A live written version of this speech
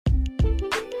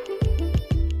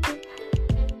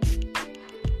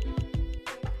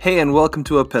Hey, and welcome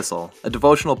to Epistle, a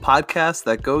devotional podcast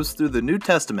that goes through the New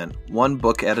Testament one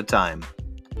book at a time.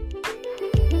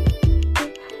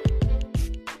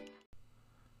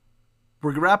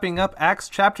 We're wrapping up Acts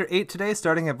chapter 8 today,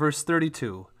 starting at verse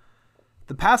 32.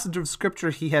 The passage of scripture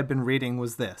he had been reading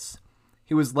was this: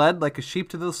 He was led like a sheep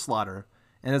to the slaughter,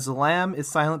 and as a lamb is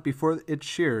silent before its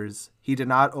shearers, he did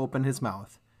not open his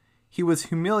mouth. He was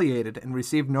humiliated and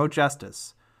received no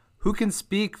justice. Who can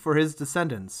speak for his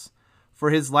descendants? For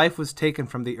his life was taken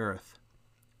from the earth.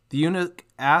 The eunuch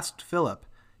asked Philip,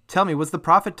 "Tell me, was the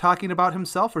prophet talking about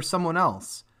himself or someone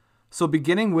else?" So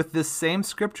beginning with this same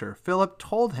scripture, Philip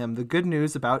told him the good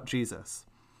news about Jesus.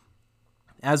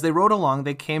 As they rode along,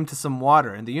 they came to some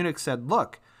water, and the eunuch said,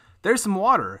 "Look, there's some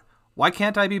water. Why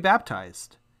can't I be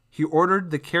baptized?" He ordered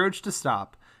the carriage to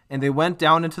stop, and they went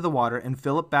down into the water, and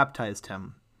Philip baptized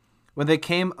him. When they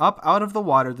came up out of the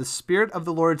water, the Spirit of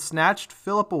the Lord snatched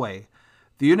Philip away.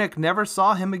 The eunuch never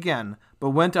saw him again,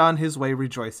 but went on his way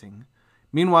rejoicing.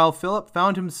 Meanwhile, Philip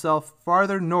found himself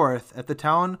farther north at the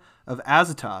town of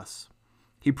Azotus.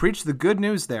 He preached the good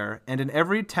news there and in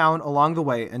every town along the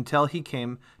way until he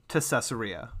came to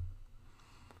Caesarea.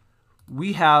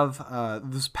 We have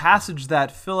this passage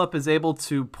that Philip is able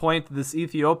to point this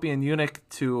Ethiopian eunuch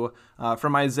to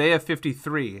from Isaiah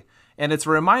 53. And it's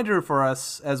a reminder for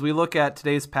us as we look at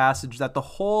today's passage that the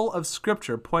whole of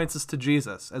Scripture points us to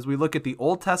Jesus. As we look at the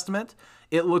Old Testament,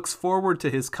 it looks forward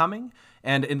to his coming.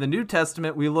 And in the New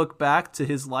Testament, we look back to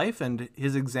his life and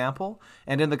his example.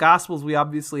 And in the Gospels, we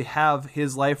obviously have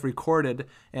his life recorded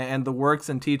and the works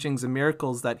and teachings and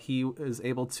miracles that he is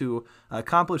able to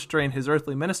accomplish during his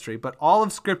earthly ministry. But all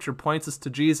of Scripture points us to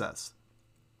Jesus.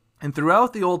 And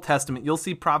throughout the Old Testament, you'll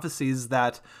see prophecies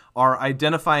that are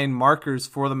identifying markers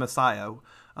for the Messiah,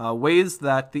 ways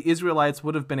that the Israelites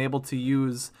would have been able to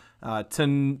use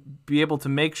to be able to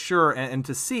make sure and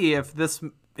to see if this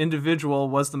individual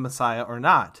was the Messiah or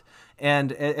not.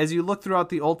 And as you look throughout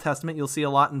the Old Testament, you'll see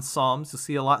a lot in Psalms, you'll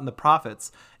see a lot in the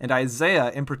prophets, and Isaiah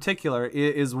in particular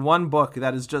is one book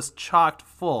that is just chocked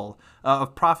full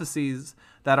of prophecies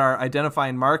that are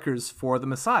identifying markers for the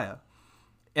Messiah.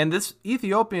 And this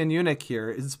Ethiopian eunuch here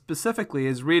is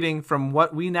reading from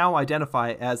what we now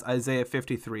identify as Isaiah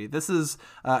 53. This is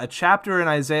a chapter in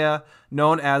Isaiah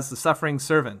known as the suffering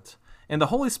servant. And the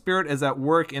Holy Spirit is at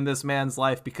work in this man's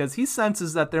life because he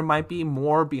senses that there might be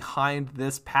more behind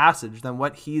this passage than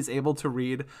what he's able to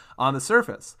read on the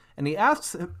surface. And he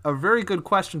asks a very good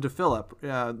question to Philip.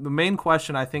 The main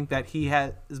question I think that he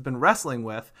has been wrestling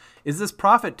with is this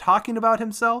prophet talking about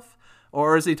himself?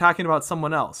 Or is he talking about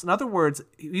someone else? In other words,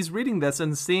 he's reading this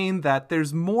and seeing that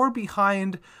there's more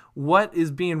behind what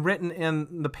is being written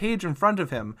in the page in front of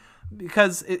him.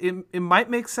 Because it might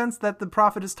make sense that the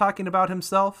prophet is talking about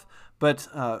himself, but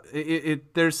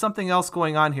there's something else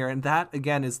going on here. And that,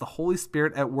 again, is the Holy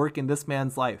Spirit at work in this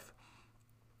man's life.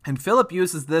 And Philip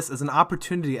uses this as an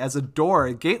opportunity, as a door,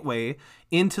 a gateway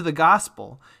into the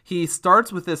gospel. He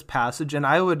starts with this passage, and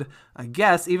I would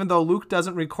guess, even though Luke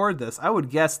doesn't record this, I would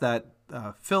guess that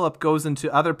Philip goes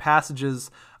into other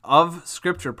passages of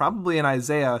Scripture, probably in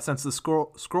Isaiah, since the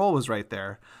scroll was right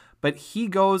there. But he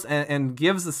goes and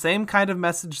gives the same kind of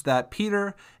message that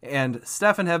Peter and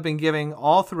Stephen have been giving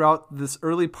all throughout this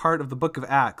early part of the book of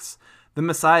Acts. The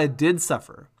Messiah did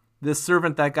suffer. This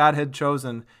servant that God had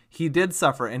chosen, he did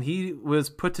suffer, and he was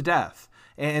put to death.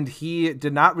 And he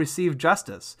did not receive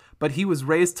justice, but he was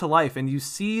raised to life. And you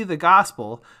see the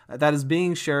gospel that is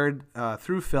being shared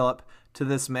through Philip to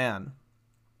this man.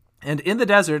 And in the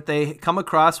desert, they come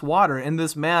across water. And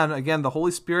this man, again, the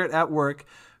Holy Spirit at work,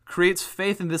 creates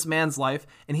faith in this man's life,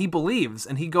 and he believes,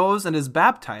 and he goes and is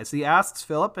baptized. He asks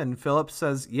Philip, and Philip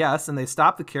says yes, and they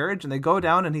stop the carriage, and they go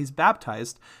down, and he's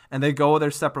baptized, and they go their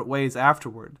separate ways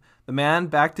afterward. The man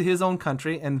back to his own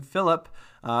country, and Philip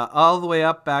all the way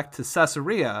up back to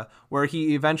Caesarea, where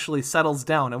he eventually settles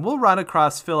down. And we'll run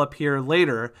across Philip here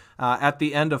later at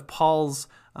the end of Paul's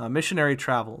missionary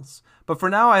travels. But for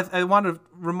now, I want to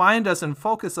remind us and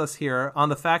focus us here on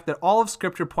the fact that all of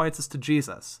Scripture points us to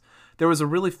Jesus. There was a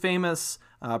really famous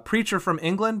preacher from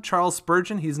England, Charles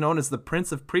Spurgeon. He's known as the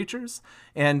Prince of Preachers.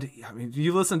 And I mean,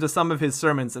 you listen to some of his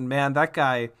sermons, and man, that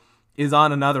guy is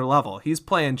on another level. He's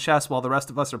playing chess while the rest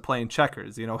of us are playing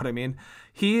checkers. You know what I mean?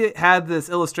 He had this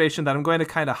illustration that I'm going to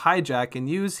kind of hijack and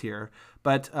use here.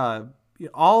 But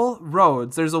all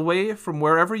roads, there's a way from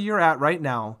wherever you're at right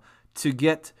now to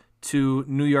get to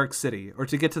New York City or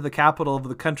to get to the capital of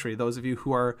the country. Those of you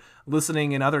who are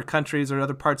listening in other countries or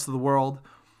other parts of the world,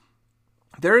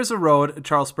 there is a road,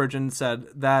 Charles Spurgeon said,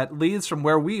 that leads from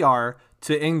where we are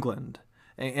to England.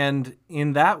 And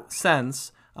in that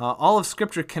sense, all of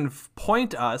Scripture can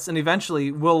point us and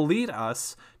eventually will lead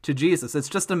us to Jesus. It's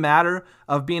just a matter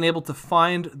of being able to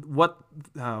find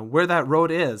where that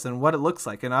road is and what it looks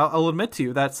like. And I'll admit to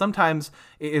you that sometimes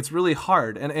it's really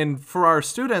hard. And for our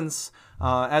students,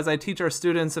 as I teach our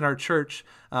students in our church,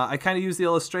 I kind of use the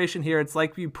illustration here. It's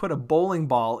like you put a bowling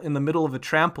ball in the middle of a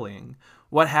trampoline.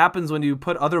 What happens when you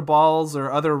put other balls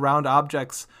or other round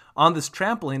objects on this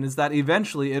trampoline is that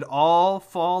eventually it all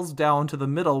falls down to the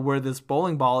middle where this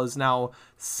bowling ball is now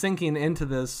sinking into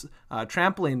this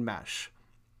trampoline mesh.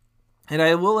 And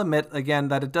I will admit, again,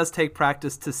 that it does take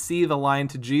practice to see the line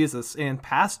to Jesus in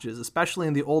passages, especially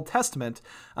in the Old Testament,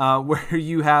 where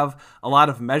you have a lot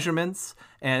of measurements,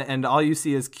 and all you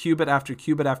see is cubit after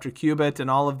cubit after cubit, and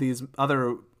all of these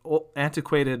other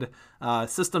antiquated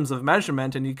systems of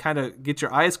measurement, and you kind of get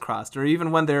your eyes crossed. Or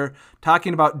even when they're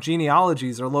talking about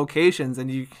genealogies or locations,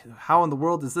 and how in the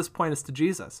world does this point us to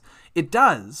Jesus? It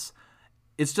does.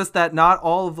 It's just that not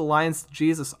all of the lines to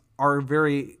Jesus are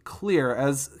very clear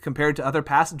as compared to other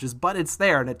passages, but it's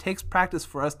there, and it takes practice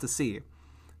for us to see.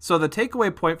 So the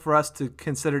takeaway point for us to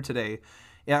consider today,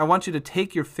 I want you to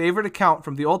take your favorite account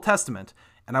from the Old Testament,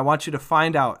 and I want you to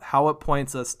find out how it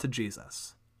points us to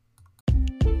Jesus.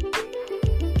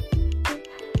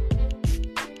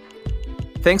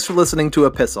 Thanks for listening to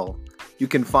Epistle. You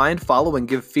can find, follow, and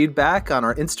give feedback on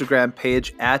our Instagram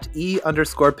page at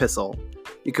 @e_pistle.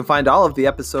 You can find all of the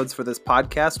episodes for this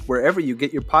podcast wherever you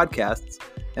get your podcasts,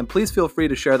 and please feel free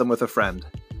to share them with a friend.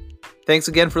 Thanks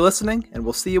again for listening, and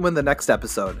we'll see you in the next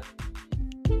episode.